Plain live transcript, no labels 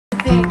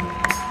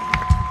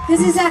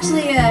This is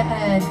actually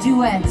a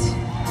duet.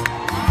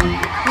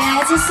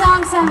 Yeah, it's a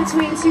song sung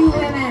between two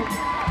women.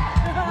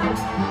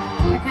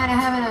 They're kind of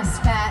having a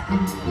spat.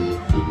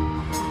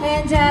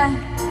 And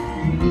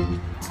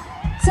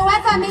so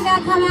I thought maybe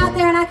I'd come out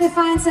there and I could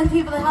find some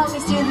people to help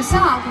me sing the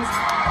song.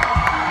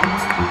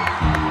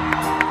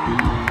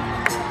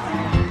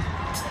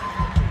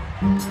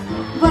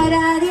 But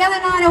the other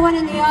night I went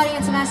in the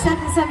audience and I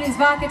stepped in somebody's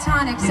vodka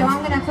tonic, so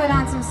I'm going to put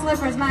on some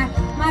slippers. My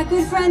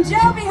good friend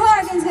Joby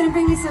Horgan's going to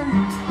bring me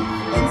some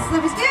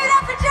slippers. Give it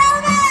up for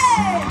Joby!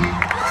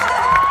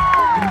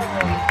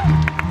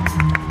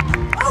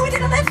 Oh, we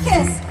did a lip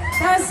kiss.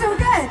 That was so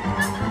good.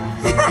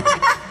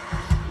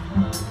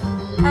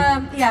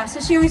 Yeah, so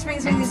she always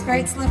brings me these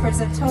great slippers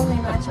that totally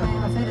match my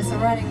outfit. It's a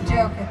running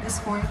joke at this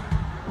point.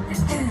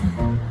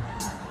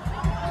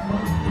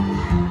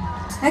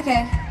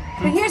 Okay,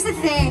 but here's the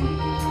thing.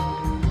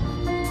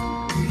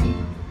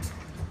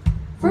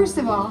 First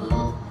of all,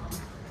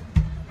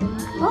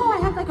 oh, I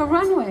have like a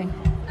runway.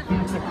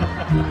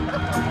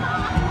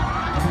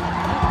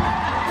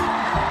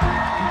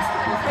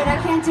 But I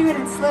can't do it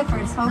in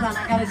slippers. Hold on,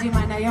 I gotta do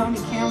my Naomi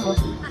Campbell.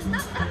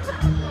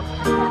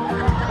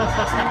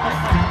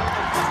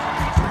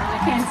 I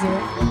can't do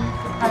it.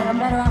 Alright, I'm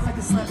better off with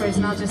the slippers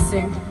and I'll just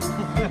sing.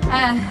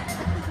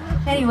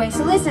 Anyway,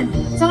 so listen.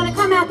 So I'm gonna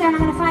come out there and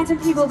I'm gonna find some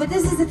people, but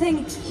this is the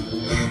thing.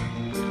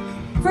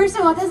 First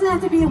of all, it doesn't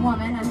have to be a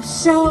woman. I'm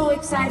so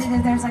excited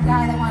that there's a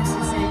guy that wants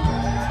to sing.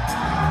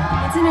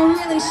 It's in a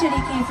really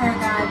shitty key for a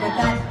guy, but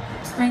that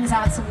brings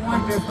out some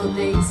wonderful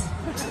things.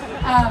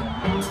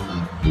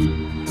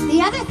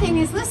 The other thing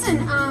is,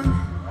 listen,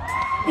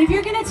 if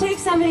you're gonna take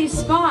somebody's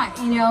spot,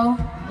 you know,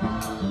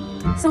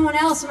 someone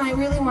else might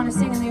really want to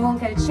sing and they won't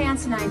get a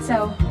chance tonight,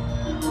 so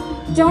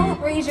don't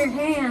raise your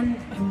hand.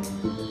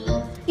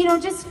 You know,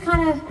 just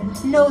kind of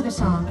know the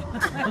song.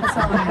 That's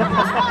all I have.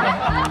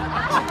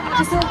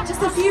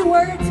 Just a few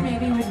words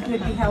maybe would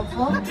be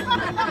helpful.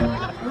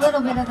 A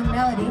little bit of the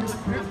melody.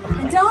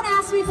 And don't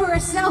ask me for a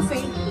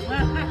selfie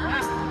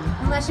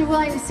unless you're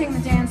willing to sing the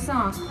damn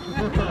song.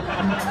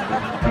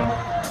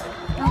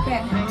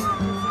 Okay.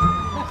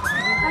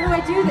 How do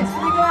I do this?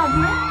 Can I go out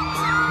here?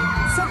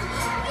 So,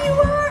 you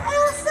are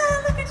Elsa!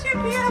 Look at your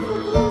beautiful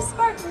blue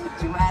sparkly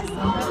dress.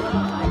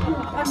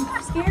 I'm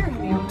scaring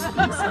you.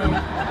 I'm sorry.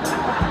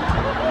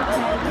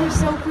 Okay, you're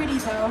so pretty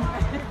though.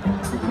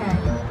 Okay.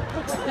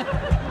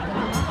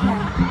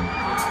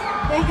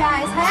 Hey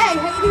guys, hey,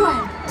 how you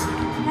doing?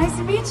 Nice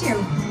to meet you.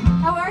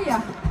 How are you?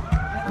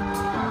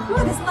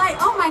 Ooh, this light,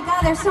 oh my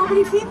god, there's so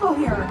many people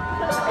here.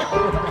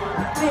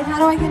 Wait, how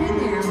do I get in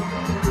there?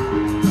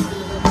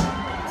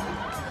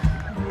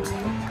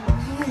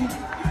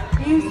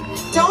 You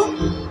don't,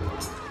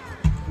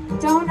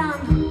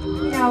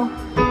 you know,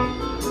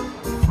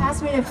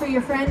 ask me for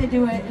your friend to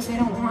do it if they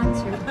don't want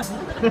to.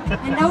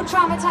 And no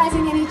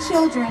traumatizing any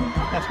children.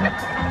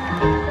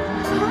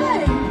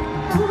 Hi,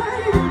 how are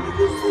you? Good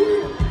to see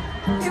you.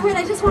 Hey, wait,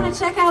 I just want to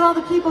check out all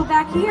the people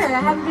back here. I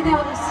haven't been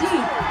able to see.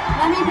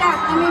 Let me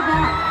back, let me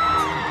back.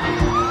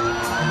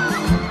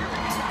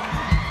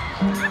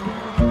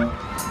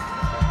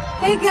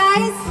 Hey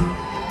guys.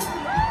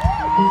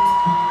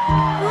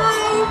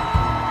 Hi.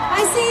 I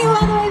see you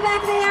all the way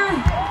back there.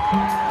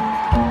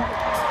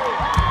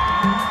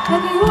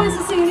 Okay, who wants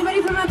to sing?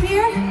 Anybody from up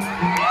here?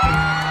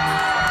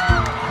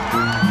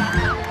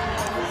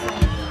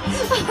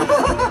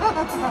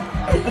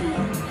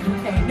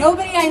 Okay,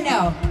 nobody I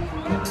know.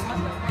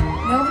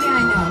 Nobody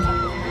I know.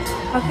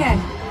 Okay.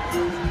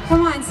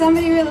 Come on,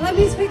 somebody really. Let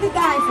me pick a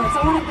guy first. I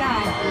want a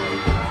guy.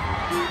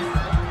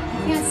 I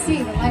can't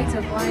see. The lights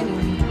are blinding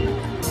me.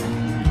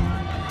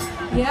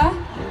 Yeah?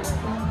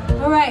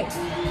 Alright.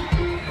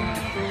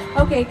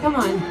 Okay, come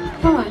on.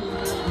 Come on.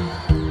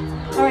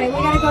 Alright, we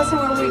gotta go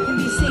somewhere where we can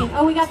be seen.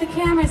 Oh, we got the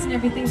cameras and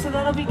everything, so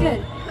that'll be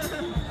good.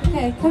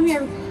 Okay, come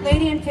here,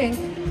 lady in pink.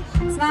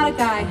 It's not a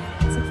guy,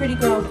 it's a pretty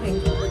girl in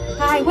pink.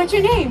 Hi, what's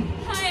your name?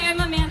 Hi, I'm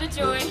Amanda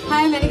Joy.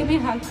 Hi, Amanda, give me a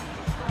hug.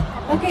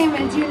 Okay,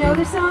 Amanda, do you know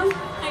the song?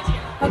 I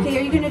do. Okay,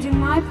 are you gonna do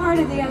my part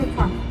or the other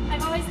part?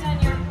 I've always done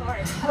your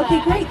part. Okay,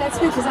 great, that's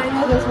good, because I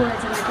know those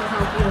words and I can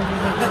help you.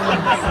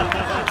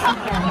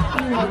 Okay,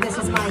 you know this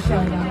is my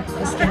show, though.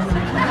 Just kidding.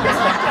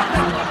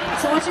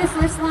 So what's your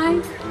first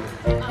line?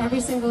 Every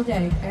single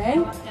day, okay?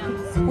 1,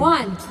 2, 1,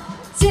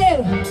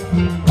 2,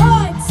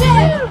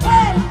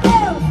 1, 2.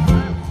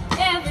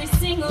 Every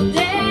single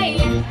day,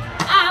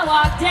 I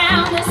walk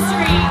down the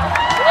street.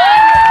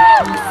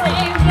 I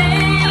say,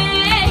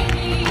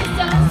 baby,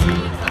 so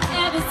sweet.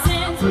 Ever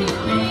since we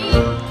meet,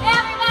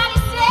 everybody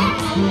says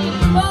to me,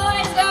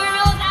 boys,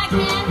 girls, I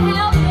can't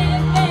help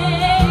it,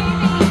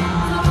 baby.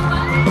 So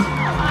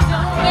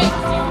don't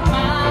waste your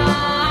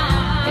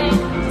mind.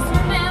 Just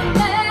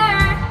remember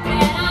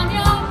that I'm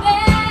your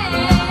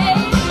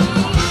baby.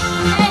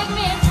 Take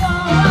me for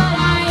what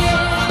I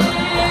am.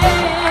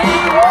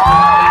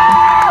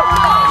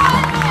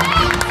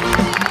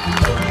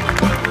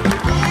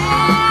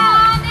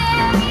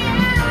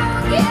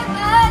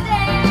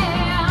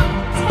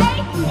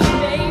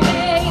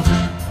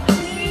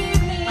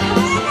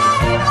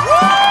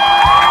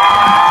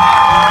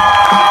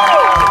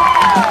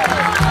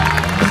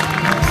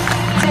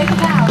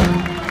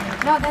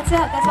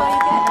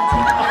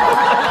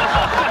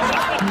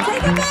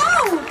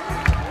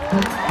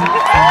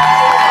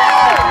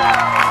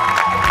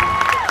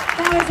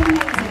 was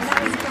amazing.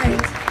 That was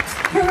great.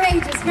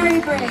 Courageous, very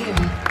brave.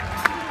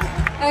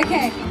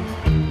 Okay.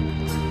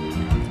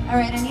 All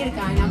right, I need a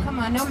guy now. Come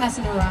on, no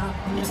messing around.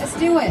 Let's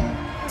do it.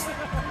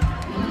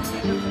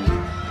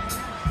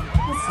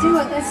 Let's do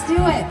it. Let's do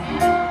it.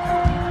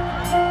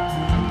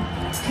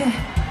 Okay.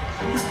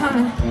 He's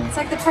coming. It's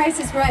like The Price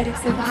is Right,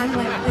 except I'm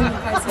like in The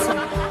Price is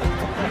Right.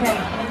 Okay.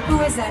 Who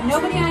is that?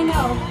 Nobody I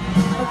know.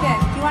 Okay.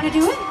 Do you want to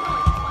do it?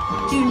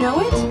 Do you know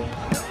it?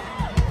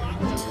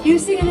 You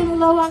sing it in a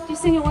low octave. You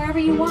sing it wherever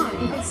you want.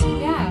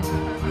 Yeah.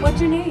 What's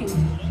your name?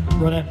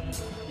 Ronan.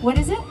 What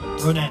is it?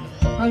 Ronan.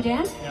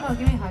 Rodan? Yeah. Oh,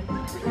 give me a hug.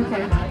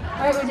 Okay. All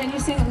right, Rodan, you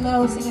sing it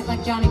low, sing it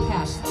like Johnny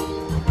Cash.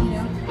 You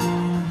know?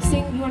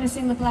 Sing. You want to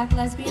sing The Black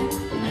Lesbian?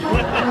 Perfect.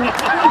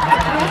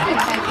 I think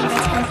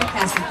that's perfect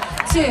casting.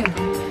 2.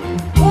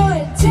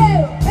 1, 2,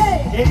 hey!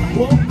 It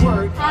won't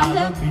work. I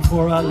love-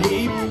 Before I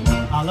leave,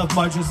 I love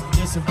marches and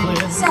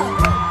discipline. So.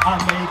 I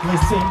make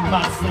lists in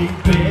my sleep,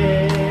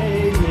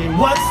 baby.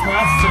 What's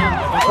my sin?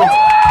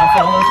 I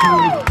follow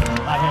through.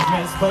 I have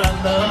missed, but I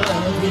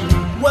love you.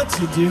 What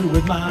you do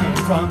with my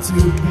impromptu,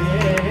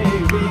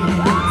 baby? So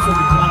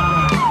be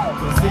mine,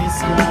 'cause this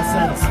gonna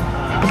satisfy.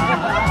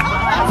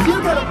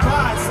 You're gonna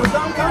cry, so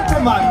don't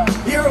compromise.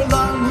 You're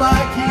alone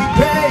like you,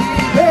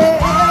 baby.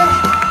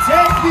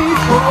 Take me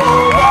for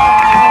a ride.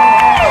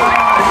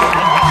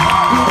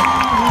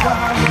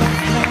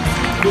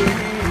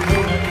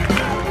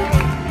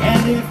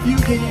 And if you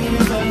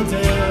give a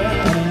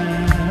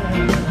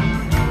damn,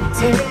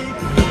 take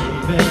me,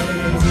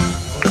 baby.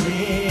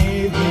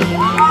 Leave me.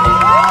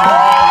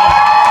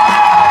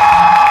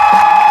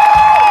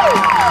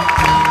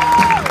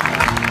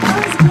 That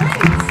was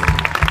great.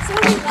 So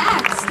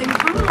relaxed and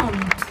calm.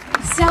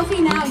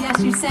 Selfie now. Yes,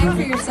 you sang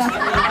for yourself.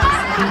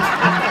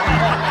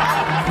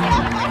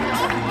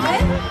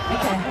 Good?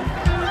 Okay.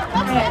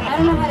 All right. I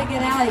don't know how to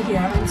get out of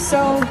here. I'm so.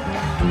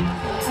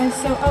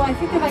 Oh, I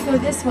think if I go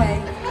this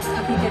way,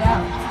 I can get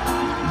out.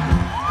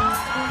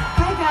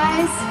 Hi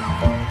guys.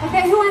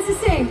 Okay, who wants to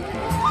sing?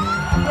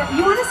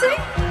 You want to sing?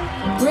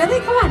 Really?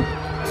 Come on.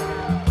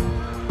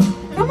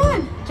 Come on.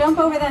 Jump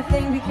over that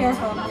thing. Be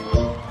careful.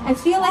 I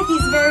feel like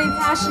he's very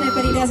passionate,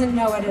 but he doesn't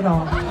know it at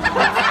all.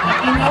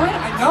 You know it?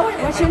 I know it.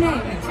 What's your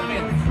name?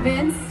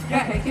 Vince?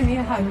 Okay, give me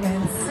a hug,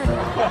 Vince.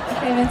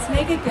 Okay, Vince,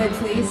 make it good,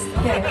 please.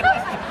 Okay.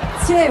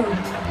 2.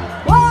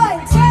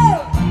 1,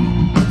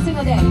 2.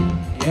 Single day.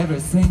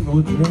 Every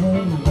single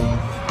day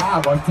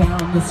I walk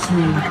down the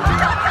street,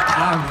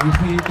 I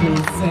hear people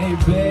say,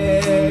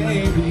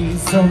 baby,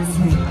 so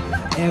sweet.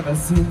 Ever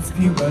since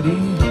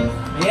puberty,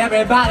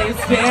 everybody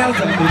stares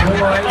at me,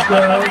 boys,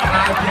 girls, I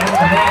can't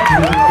let you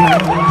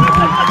go.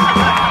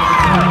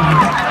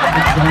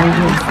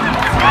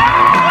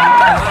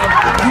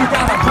 You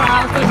got a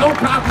problem, no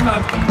problem,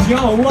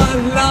 you're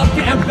one love,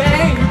 and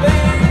baby,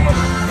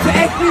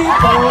 take me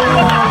for a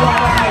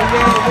ride,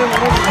 yeah.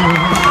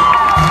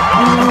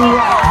 You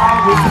are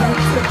the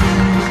best of me.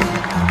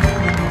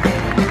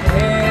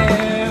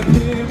 And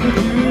if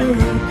you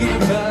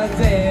give a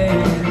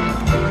damn,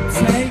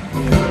 take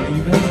me,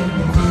 baby,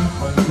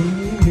 or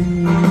leave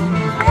me.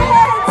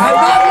 I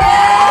love you!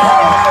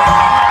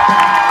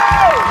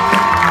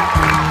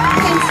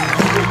 Vince,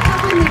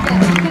 come with me,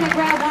 Vince. I'm gonna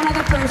grab one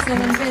other person,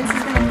 and Vince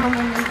is gonna come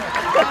with me.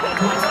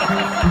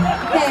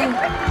 Okay.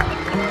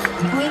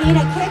 We need a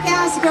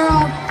kick-ass girl.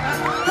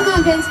 Come on,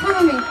 Vince, come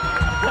with me.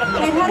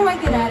 Wait, how do I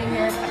get out of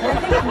here?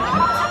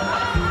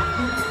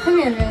 Come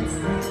here, Vince.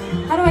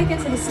 How do I get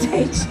to the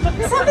stage?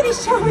 Somebody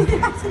show me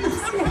how to the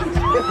stage.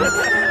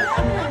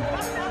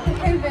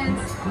 Okay,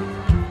 Vince.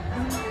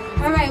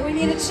 All right, we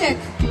need a chick.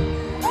 We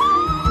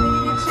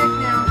need a chick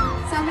now.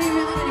 Somebody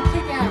really gonna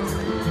kick out.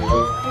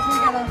 Because we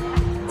gotta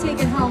take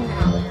it home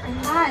now.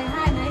 Hi,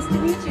 nice to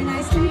meet you,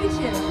 nice to meet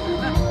you.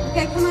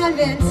 Okay, come on,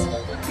 Vince.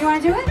 You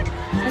wanna do it?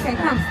 Okay,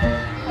 come.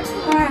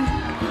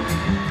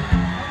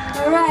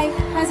 All right,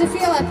 how's it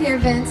feel up here,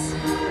 Vince?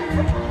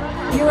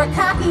 You were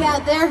cocky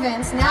out there,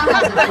 Vince. Now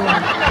how's it feel?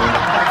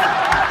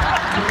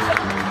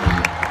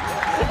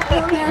 A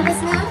little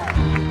nervous now?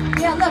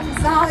 Yeah, look,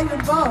 it's the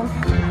Hollywood Bowl.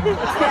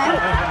 Okay?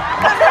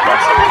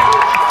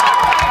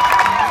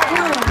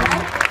 Lauren,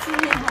 right? Give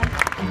me a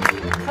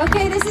hug.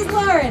 Okay, this is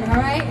Lauren,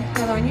 all right?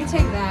 Now, Lauren, you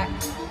take that.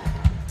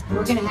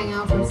 We're gonna hang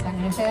out for a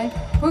second, okay?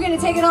 We're gonna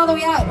take it all the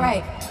way out,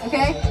 right?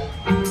 Okay?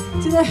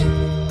 To the...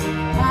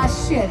 Ah,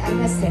 shit, I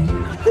missed it.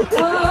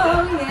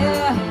 Oh,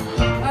 yeah.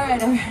 All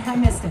right, I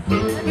missed it.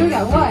 Here we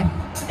go. 1,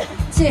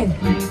 2.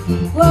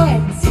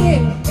 1,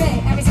 2,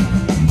 3. Every single.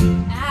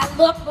 I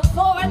look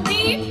before I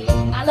leave.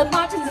 I love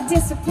margins and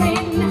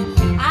discipline.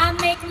 I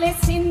make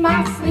lists in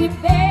my sleep,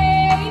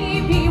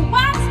 baby.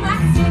 What's my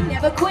sin?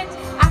 Never quit.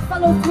 I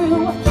follow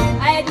through.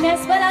 I had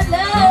mess, but I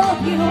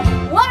love you.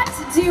 What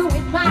to do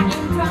with my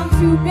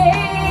impromptu, baby?